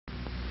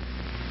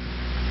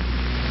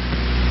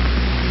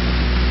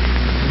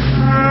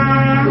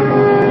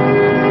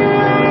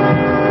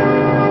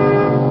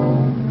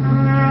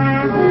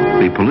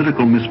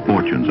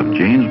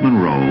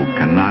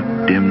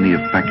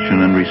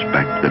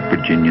respect that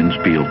Virginians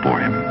feel for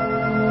him.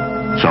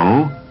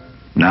 So,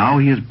 now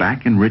he is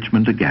back in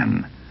Richmond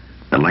again,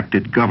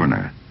 elected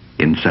governor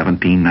in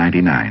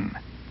 1799.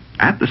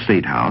 At the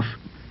State House,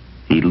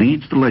 he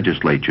leads the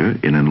legislature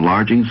in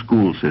enlarging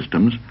school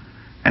systems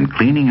and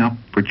cleaning up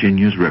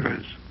Virginia's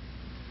rivers.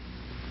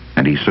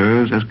 And he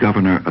serves as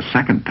governor a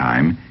second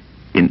time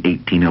in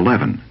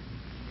 1811.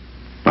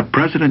 But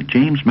President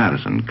James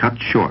Madison cut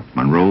short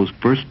Monroe's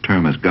first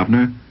term as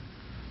governor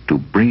to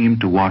bring him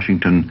to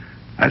Washington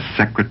as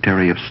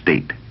Secretary of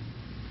State.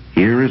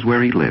 Here is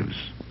where he lives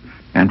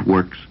and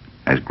works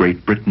as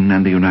Great Britain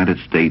and the United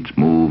States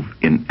move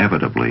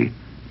inevitably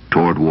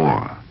toward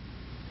war.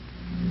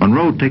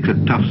 Monroe takes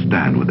a tough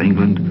stand with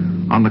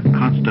England on the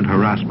constant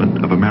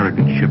harassment of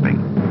American shipping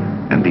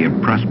and the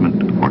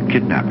impressment or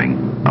kidnapping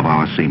of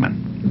our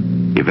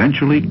seamen.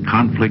 Eventually,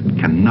 conflict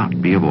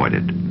cannot be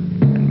avoided,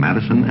 and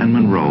Madison and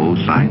Monroe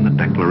sign the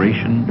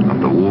declaration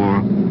of the War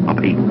of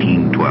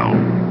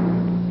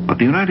 1812. But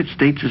the United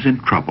States is in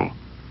trouble,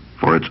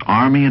 for its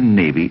Army and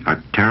Navy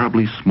are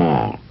terribly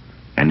small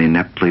and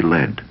ineptly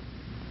led.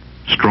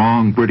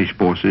 Strong British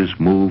forces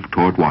move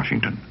toward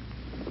Washington.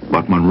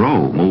 But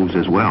Monroe moves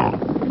as well,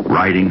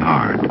 riding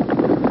hard.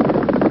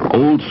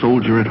 Old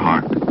soldier at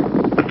heart,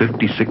 the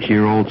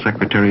 56-year-old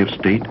Secretary of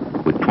State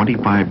with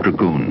 25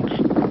 dragoons,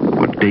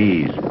 for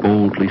days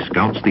boldly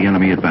scouts the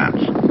enemy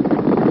advance,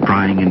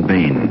 trying in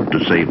vain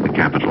to save the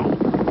capital.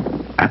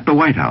 At the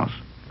White House,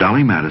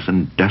 Dolly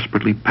Madison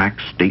desperately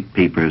packs state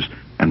papers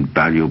and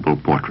valuable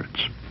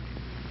portraits.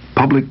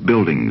 Public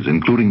buildings,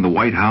 including the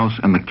White House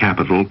and the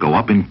Capitol, go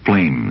up in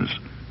flames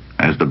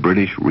as the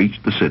British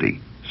reach the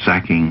city,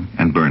 sacking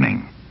and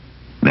burning,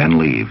 then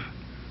leave.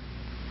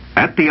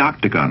 At the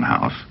Octagon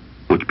House,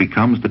 which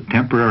becomes the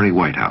temporary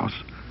White House,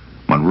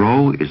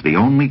 Monroe is the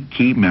only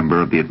key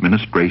member of the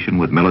administration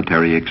with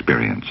military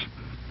experience.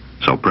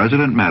 So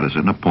President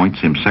Madison appoints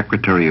him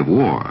Secretary of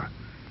War,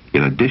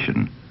 in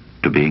addition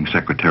to being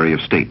Secretary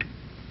of State.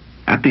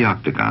 At the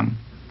Octagon,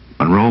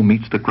 Monroe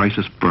meets the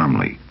crisis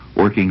firmly,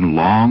 working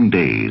long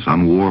days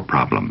on war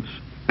problems,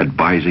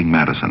 advising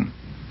Madison.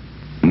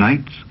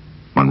 Nights,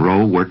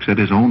 Monroe works at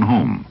his own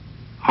home,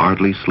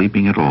 hardly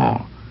sleeping at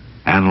all,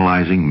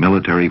 analyzing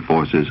military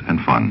forces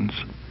and funds.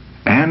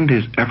 And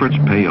his efforts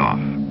pay off.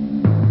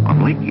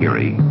 On Lake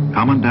Erie,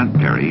 Commandant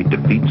Perry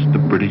defeats the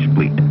British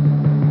fleet.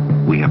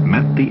 We have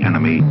met the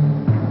enemy,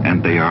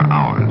 and they are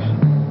ours.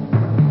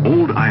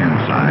 Old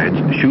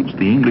Ironsides shoots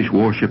the English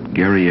warship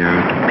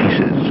Guerriere to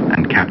pieces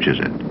and captures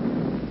it.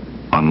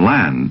 On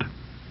land,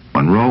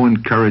 Monroe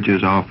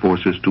encourages our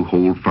forces to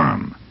hold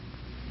firm,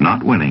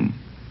 not winning,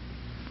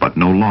 but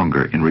no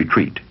longer in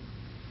retreat.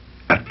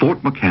 At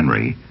Fort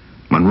McHenry,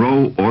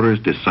 Monroe orders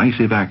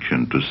decisive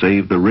action to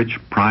save the rich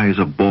prize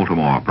of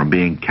Baltimore from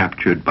being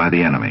captured by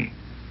the enemy.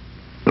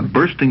 The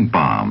bursting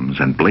bombs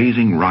and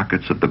blazing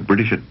rockets of the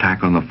British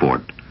attack on the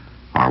fort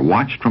are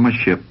watched from a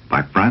ship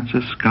by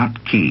Francis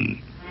Scott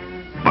Key.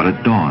 But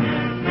at dawn,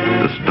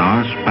 the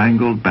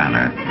Star-Spangled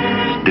Banner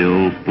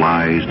still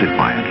flies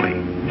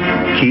defiantly.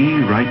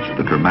 Key writes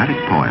the dramatic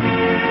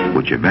poem,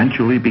 which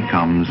eventually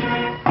becomes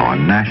our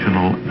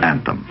national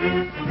anthem.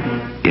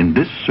 In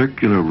this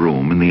circular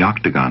room in the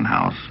Octagon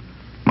House,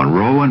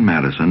 Monroe and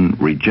Madison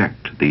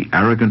reject the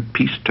arrogant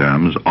peace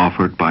terms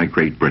offered by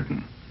Great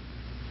Britain.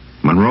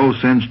 Monroe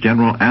sends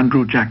General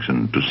Andrew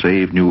Jackson to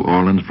save New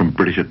Orleans from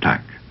British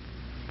attack.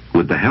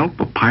 With the help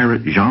of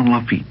pirate Jean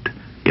Lafitte,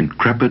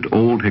 intrepid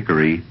Old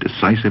Hickory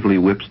decisively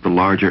whips the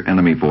larger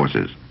enemy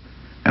forces,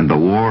 and the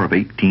War of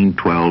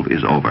 1812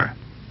 is over.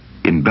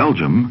 In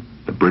Belgium,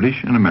 the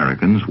British and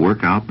Americans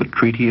work out the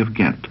Treaty of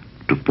Ghent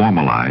to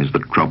formalize the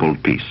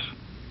troubled peace.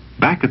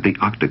 Back at the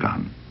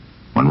Octagon,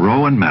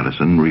 Monroe and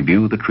Madison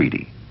review the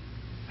treaty,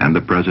 and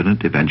the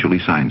president eventually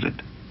signs it.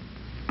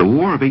 The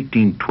War of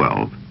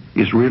 1812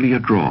 is really a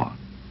draw,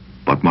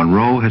 but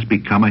Monroe has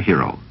become a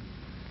hero,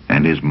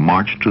 and his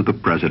march to the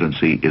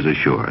presidency is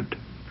assured.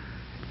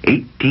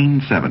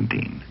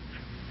 1817,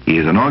 he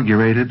is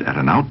inaugurated at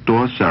an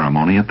outdoor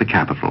ceremony at the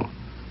Capitol,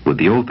 with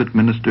the oath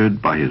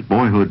administered by his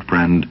boyhood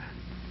friend,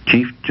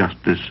 Chief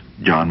Justice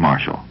John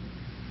Marshall.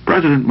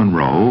 President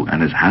Monroe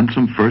and his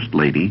handsome First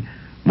Lady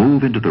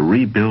move into the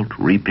rebuilt,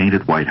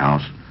 repainted White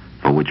House,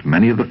 for which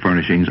many of the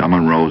furnishings are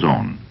Monroe's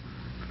own.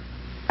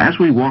 As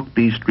we walk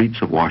these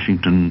streets of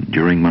Washington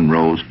during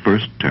Monroe's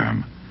first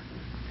term,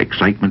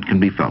 excitement can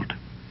be felt,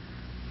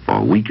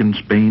 for weakened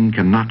Spain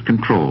cannot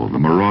control the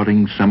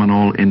marauding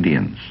Seminole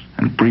Indians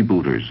and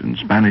freebooters in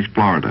Spanish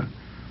Florida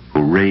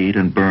who raid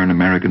and burn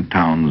American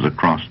towns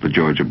across the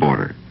Georgia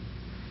border.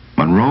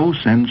 Monroe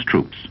sends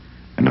troops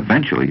and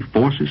eventually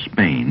forces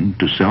Spain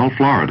to sell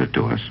Florida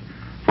to us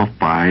for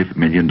 $5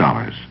 million.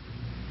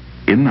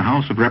 In the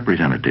House of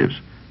Representatives,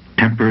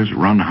 tempers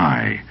run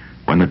high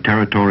when the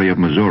territory of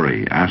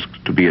Missouri asks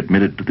to be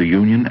admitted to the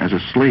Union as a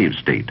slave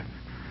state,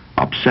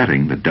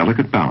 upsetting the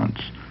delicate balance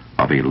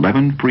of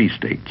 11 free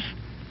states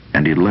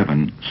and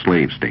 11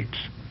 slave states.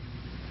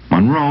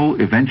 Monroe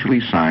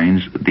eventually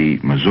signs the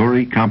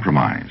Missouri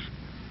Compromise,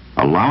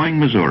 allowing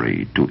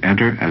Missouri to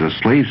enter as a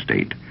slave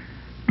state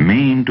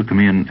Maine to come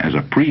in as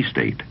a free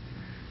state,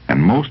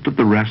 and most of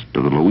the rest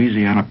of the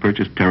Louisiana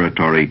Purchase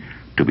territory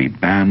to be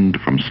banned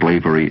from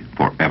slavery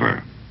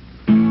forever.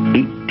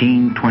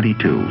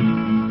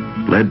 1822.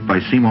 Led by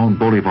Simon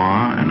Bolivar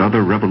and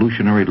other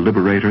revolutionary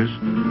liberators,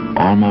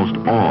 almost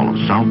all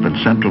of South and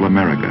Central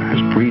America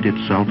has freed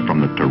itself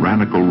from the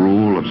tyrannical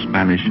rule of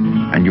Spanish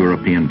and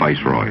European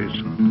viceroys.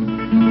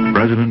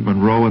 President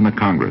Monroe and the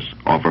Congress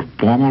offer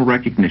formal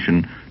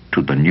recognition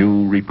to the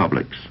new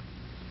republics.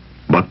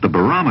 But the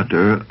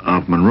barometer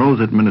of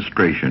Monroe's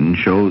administration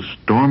shows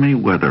stormy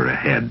weather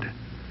ahead.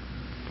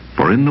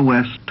 For in the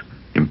West,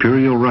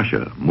 Imperial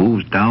Russia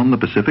moves down the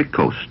Pacific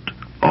coast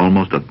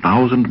almost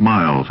 1,000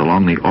 miles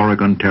along the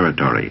Oregon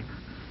Territory,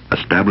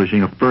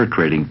 establishing a fur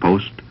trading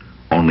post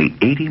only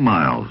 80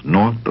 miles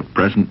north of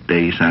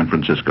present-day San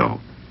Francisco.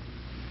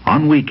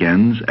 On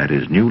weekends at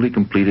his newly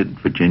completed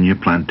Virginia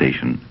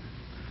plantation,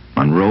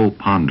 Monroe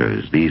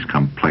ponders these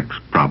complex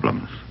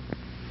problems.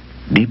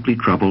 Deeply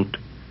troubled,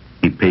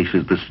 he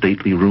paces the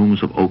stately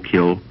rooms of Oak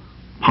Hill,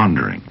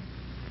 pondering,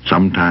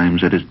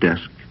 sometimes at his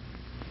desk,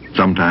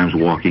 sometimes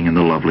walking in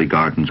the lovely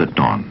gardens at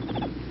dawn.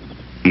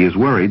 He is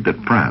worried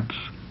that France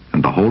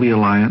and the Holy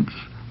Alliance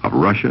of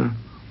Russia,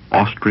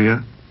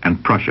 Austria,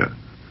 and Prussia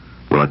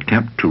will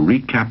attempt to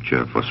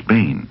recapture for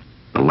Spain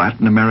the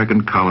Latin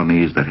American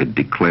colonies that had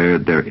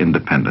declared their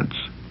independence.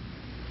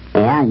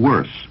 Or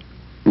worse,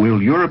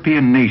 will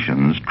European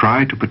nations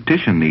try to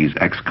petition these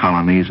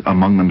ex-colonies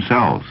among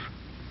themselves?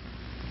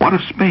 What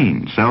if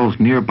Spain sells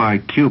nearby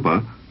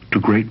Cuba to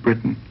Great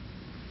Britain?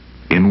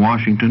 In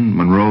Washington,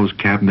 Monroe's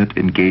cabinet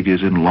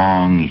engages in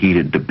long,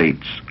 heated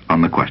debates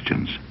on the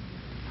questions.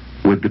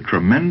 With the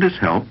tremendous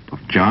help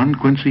of John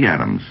Quincy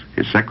Adams,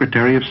 his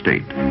Secretary of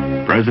State,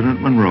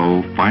 President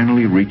Monroe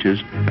finally reaches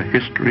a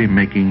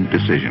history-making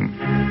decision.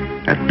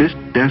 At this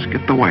desk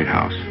at the White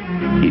House,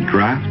 he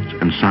drafts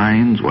and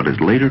signs what is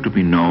later to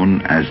be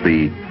known as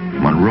the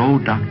Monroe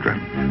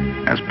Doctrine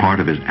as part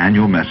of his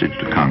annual message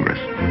to Congress,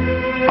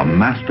 a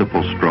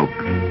masterful stroke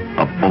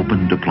of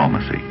open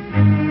diplomacy.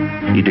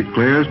 He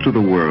declares to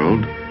the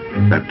world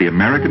that the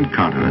American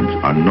continents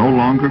are no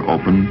longer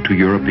open to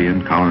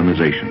European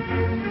colonization,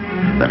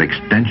 that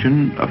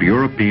extension of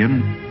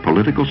European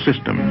political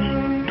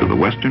systems to the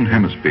Western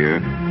Hemisphere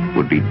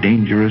would be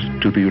dangerous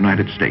to the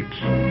United States,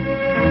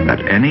 that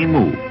any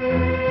move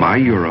by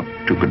Europe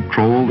to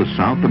control the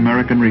South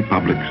American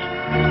republics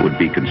would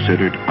be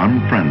considered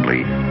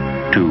unfriendly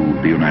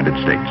to the United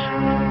States.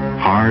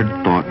 Hard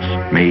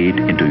thoughts made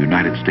into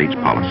United States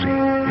policy.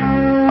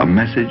 A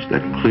message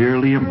that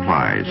clearly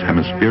implies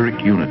hemispheric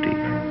unity.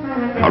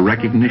 A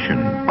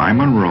recognition by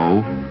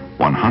Monroe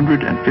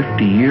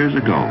 150 years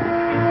ago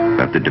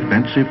that the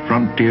defensive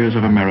frontiers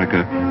of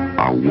America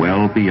are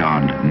well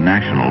beyond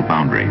national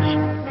boundaries.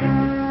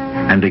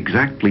 And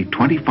exactly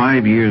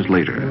 25 years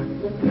later,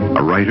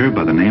 a writer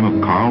by the name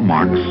of Karl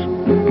Marx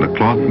and a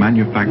cloth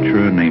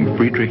manufacturer named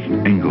Friedrich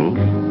Engels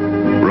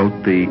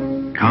wrote the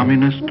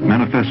Communist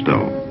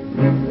Manifesto,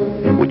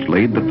 which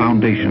laid the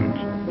foundations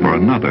for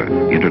another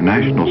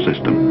international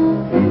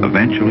system,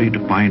 eventually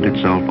to find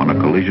itself on a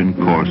collision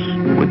course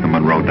with the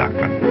Monroe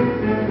Doctrine.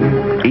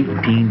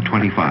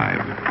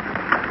 1825.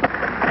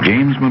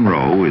 James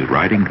Monroe is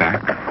riding back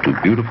to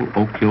beautiful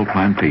Oak Hill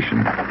Plantation,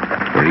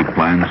 where he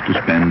plans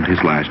to spend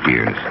his last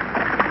years.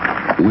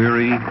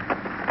 Weary,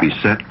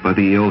 beset by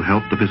the ill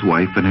health of his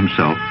wife and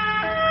himself,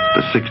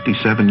 the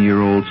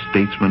 67-year-old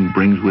statesman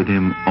brings with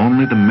him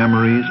only the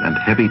memories and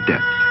heavy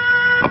debt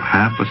of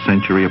half a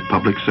century of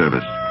public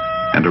service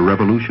and a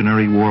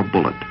Revolutionary War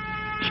bullet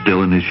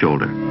still in his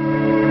shoulder.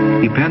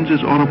 He pens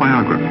his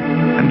autobiography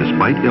and,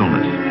 despite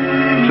illness,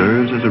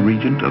 serves as a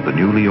regent of the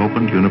newly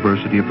opened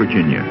University of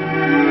Virginia.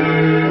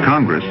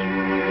 Congress,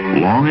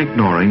 long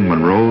ignoring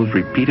Monroe's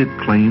repeated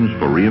claims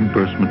for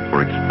reimbursement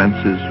for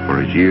expenses for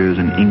his years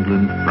in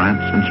England,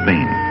 France, and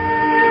Spain,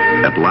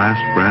 at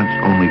last grants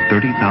only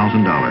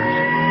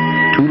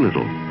 $30,000, too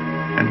little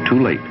and too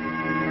late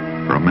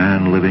for a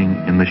man living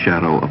in the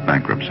shadow of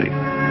bankruptcy.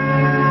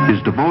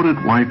 His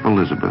devoted wife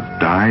Elizabeth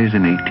dies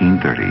in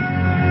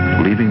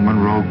 1830, leaving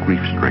Monroe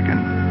grief-stricken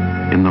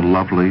in the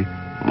lovely,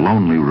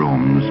 lonely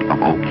rooms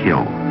of Oak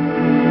Hill.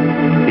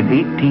 In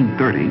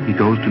 1830, he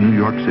goes to New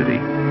York City,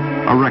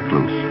 a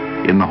recluse,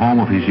 in the home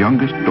of his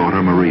youngest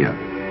daughter, Maria,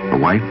 the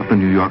wife of the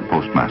New York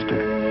postmaster.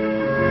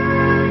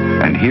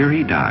 And here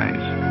he dies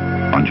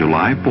on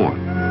July 4th,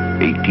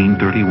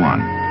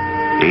 1831,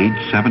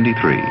 age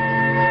 73,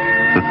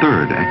 the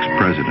third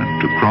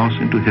ex-president to cross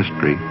into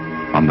history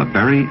on the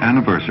very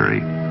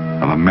anniversary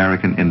of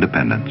American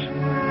independence.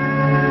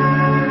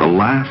 The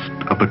last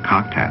of the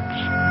cocked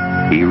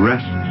hats, he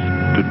rests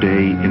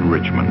today in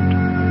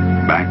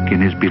Richmond, back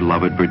in his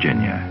beloved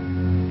Virginia.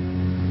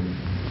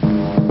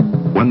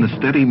 When the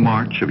steady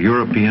march of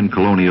European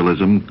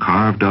colonialism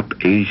carved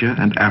up Asia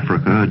and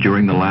Africa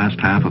during the last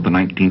half of the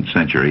 19th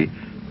century,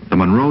 the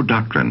Monroe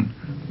Doctrine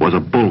was a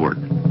bulwark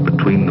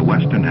between the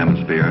Western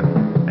Hemisphere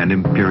and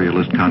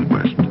imperialist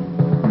conquest.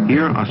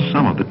 Here are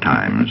some of the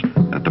times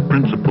that the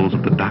principles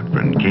of the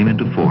doctrine came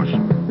into force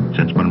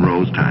since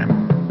Monroe's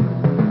time.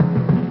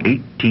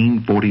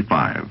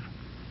 1845.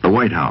 The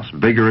White House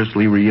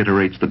vigorously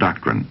reiterates the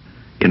doctrine,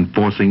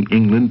 enforcing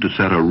England to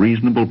set a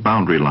reasonable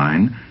boundary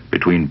line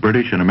between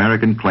British and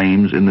American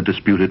claims in the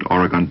disputed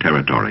Oregon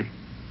Territory.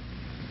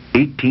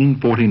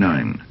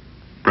 1849.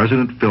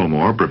 President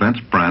Fillmore prevents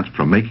France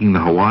from making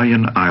the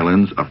Hawaiian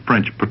Islands a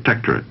French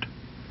protectorate.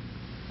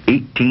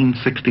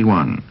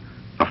 1861.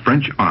 A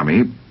French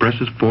army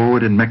presses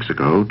forward in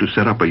Mexico to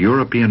set up a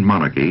European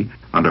monarchy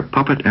under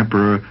puppet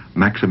Emperor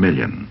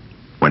Maximilian.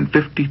 When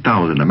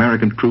 50,000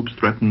 American troops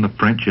threaten the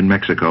French in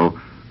Mexico,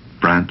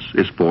 France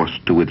is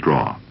forced to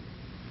withdraw.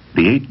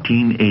 The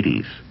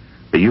 1880s.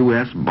 The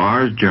U.S.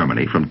 bars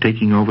Germany from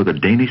taking over the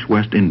Danish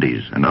West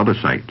Indies and other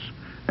sites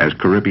as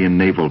Caribbean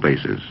naval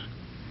bases.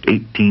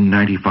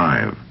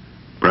 1895.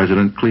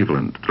 President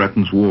Cleveland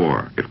threatens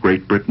war if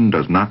Great Britain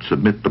does not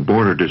submit the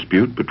border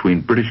dispute between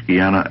British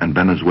Guiana and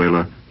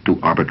Venezuela to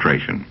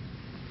arbitration.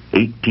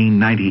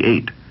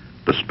 1898.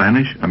 The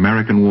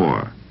Spanish-American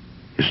War.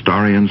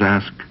 Historians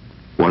ask,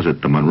 was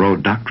it the Monroe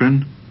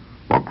Doctrine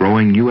or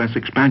growing U.S.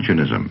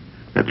 expansionism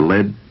that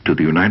led to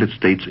the United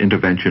States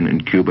intervention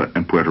in Cuba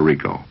and Puerto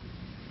Rico?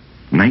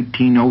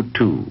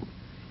 1902.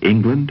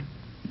 England,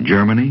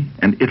 Germany,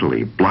 and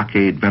Italy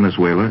blockade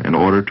Venezuela in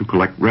order to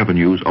collect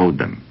revenues owed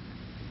them.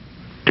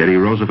 Teddy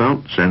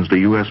Roosevelt sends the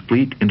U.S.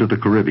 fleet into the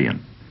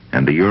Caribbean,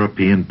 and the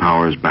European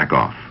powers back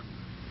off.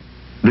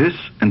 This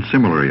and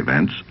similar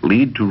events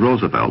lead to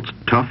Roosevelt's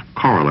tough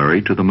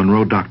corollary to the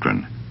Monroe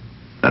Doctrine,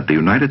 that the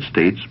United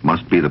States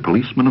must be the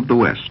policeman of the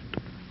West,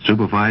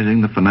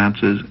 supervising the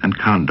finances and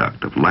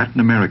conduct of Latin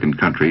American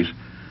countries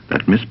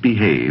that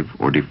misbehave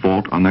or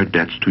default on their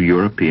debts to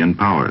European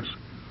powers,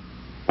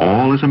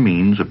 all as a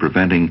means of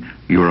preventing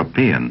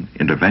European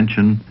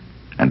intervention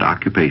and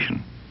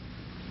occupation.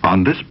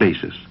 On this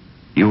basis,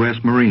 U.S.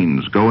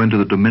 Marines go into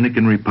the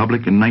Dominican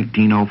Republic in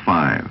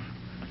 1905,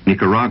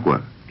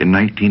 Nicaragua in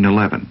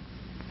 1911,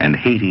 and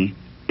Haiti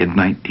in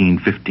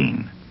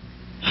 1915.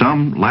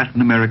 Some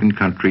Latin American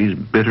countries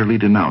bitterly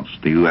denounce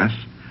the U.S.,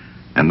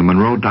 and the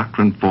Monroe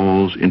Doctrine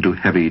falls into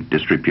heavy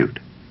disrepute.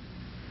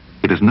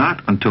 It is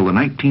not until the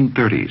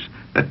 1930s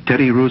that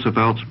Teddy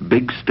Roosevelt's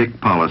big stick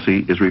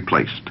policy is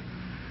replaced,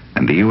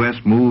 and the U.S.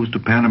 moves to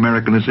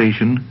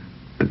Pan-Americanization,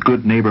 the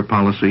good neighbor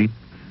policy,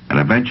 and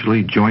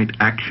eventually joint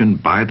action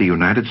by the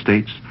United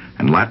States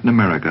and Latin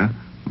America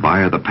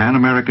via the Pan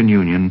American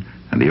Union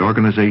and the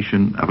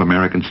Organization of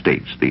American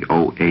States, the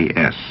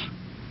OAS.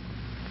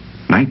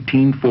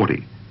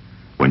 1940,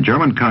 when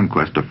German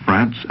conquest of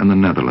France and the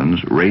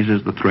Netherlands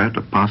raises the threat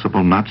of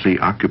possible Nazi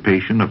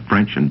occupation of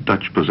French and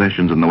Dutch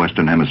possessions in the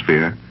Western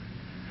Hemisphere,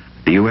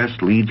 the U.S.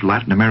 leads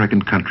Latin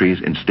American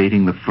countries in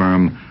stating the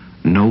firm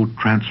no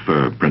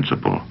transfer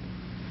principle.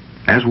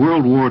 As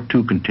World War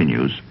II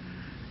continues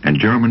and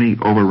Germany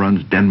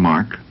overruns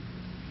Denmark,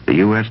 the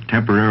U.S.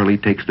 temporarily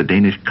takes the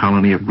Danish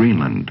colony of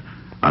Greenland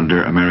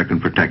under American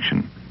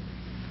protection.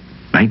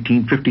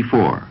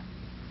 1954,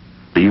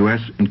 the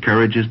U.S.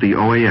 encourages the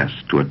OAS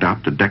to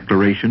adopt a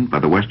declaration by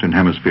the Western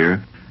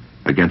Hemisphere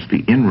against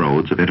the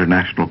inroads of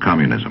international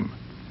communism.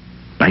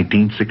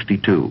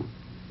 1962,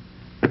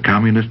 the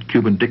communist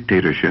Cuban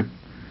dictatorship,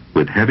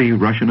 with heavy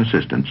Russian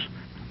assistance,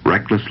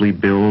 recklessly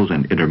builds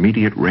an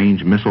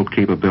intermediate-range missile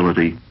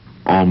capability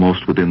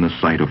almost within the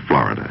sight of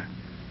Florida.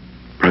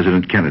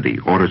 President Kennedy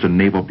orders a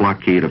naval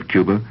blockade of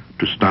Cuba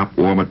to stop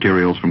war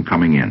materials from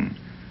coming in,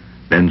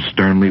 then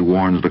sternly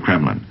warns the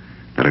Kremlin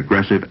that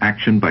aggressive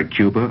action by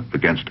Cuba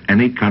against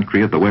any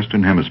country of the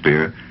Western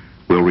Hemisphere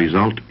will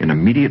result in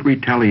immediate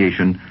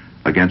retaliation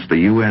against the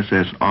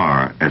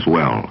USSR as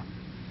well.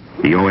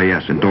 The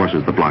OAS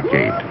endorses the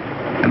blockade,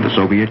 and the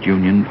Soviet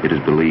Union, it is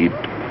believed,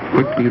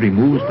 quickly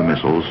removes the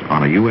missiles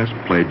on a U.S.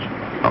 pledge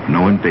of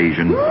no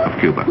invasion of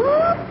Cuba.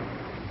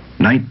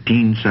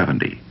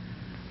 1970.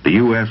 The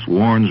U.S.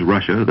 warns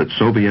Russia that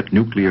Soviet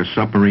nuclear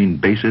submarine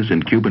bases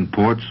in Cuban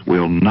ports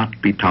will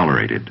not be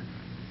tolerated.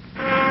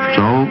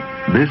 So,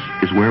 this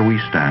is where we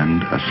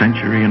stand a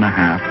century and a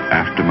half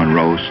after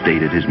Monroe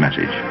stated his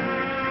message.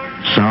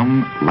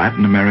 Some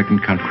Latin American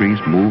countries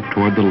move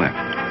toward the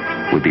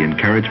left with the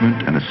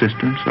encouragement and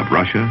assistance of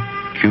Russia,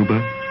 Cuba,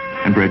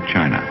 and Red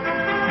China.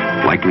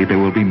 Likely there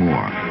will be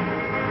more,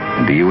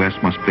 and the U.S.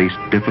 must face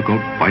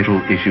difficult,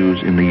 vital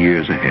issues in the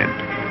years ahead.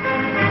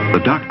 The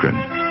doctrine,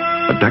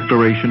 a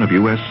declaration of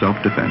U.S.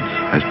 self-defense,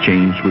 has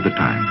changed with the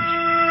times.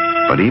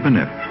 But even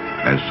if,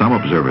 as some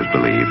observers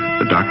believe,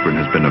 the doctrine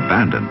has been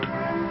abandoned,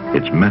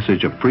 its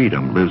message of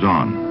freedom lives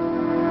on.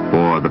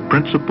 For the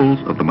principles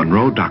of the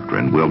Monroe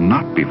Doctrine will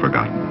not be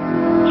forgotten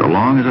so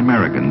long as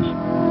Americans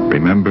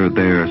remember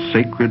their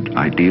sacred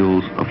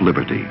ideals of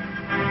liberty.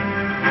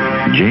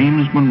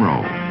 James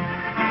Monroe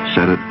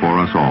said it for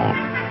us all.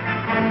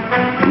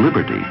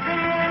 Liberty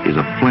is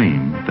a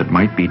flame that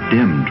might be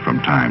dimmed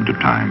from time to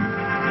time,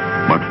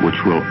 but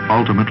which will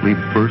ultimately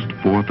burst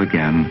forth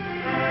again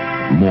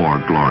more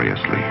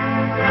gloriously.